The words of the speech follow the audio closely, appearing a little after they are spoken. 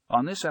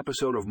On this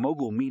episode of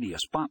Mogul Media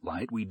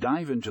Spotlight, we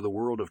dive into the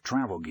world of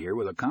travel gear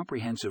with a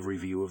comprehensive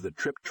review of the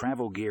Trip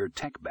Travel Gear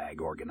Tech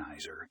Bag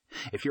Organizer.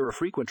 If you're a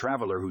frequent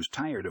traveler who's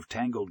tired of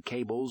tangled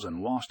cables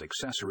and lost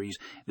accessories,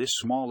 this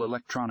small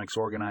electronics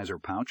organizer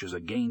pouch is a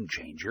game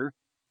changer.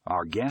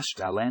 Our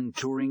guest, Alain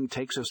Turing,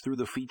 takes us through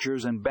the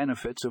features and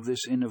benefits of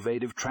this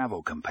innovative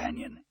travel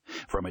companion.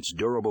 From its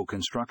durable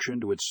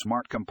construction to its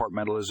smart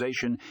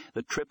compartmentalization,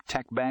 the Trip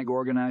Tech Bag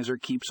Organizer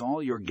keeps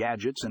all your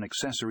gadgets and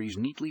accessories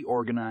neatly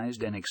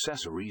organized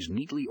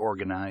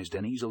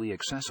and easily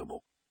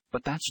accessible.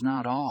 But that's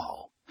not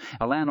all.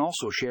 Alain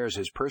also shares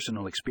his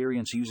personal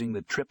experience using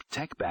the Trip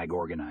Tech Bag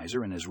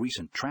Organizer in his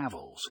recent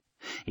travels.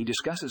 He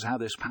discusses how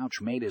this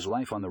pouch made his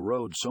life on the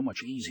road so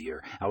much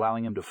easier,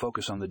 allowing him to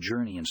focus on the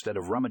journey instead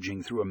of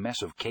rummaging through a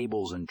mess of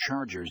cables and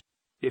chargers.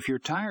 If you're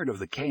tired of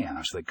the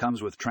chaos that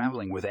comes with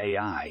traveling with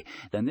AI,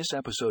 then this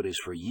episode is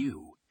for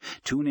you.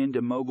 Tune in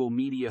to Mogul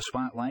Media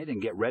Spotlight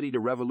and get ready to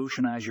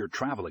revolutionize your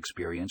travel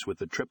experience with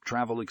the Trip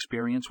Travel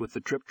Experience with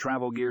the Trip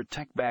Travel Gear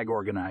Tech Bag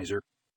Organizer.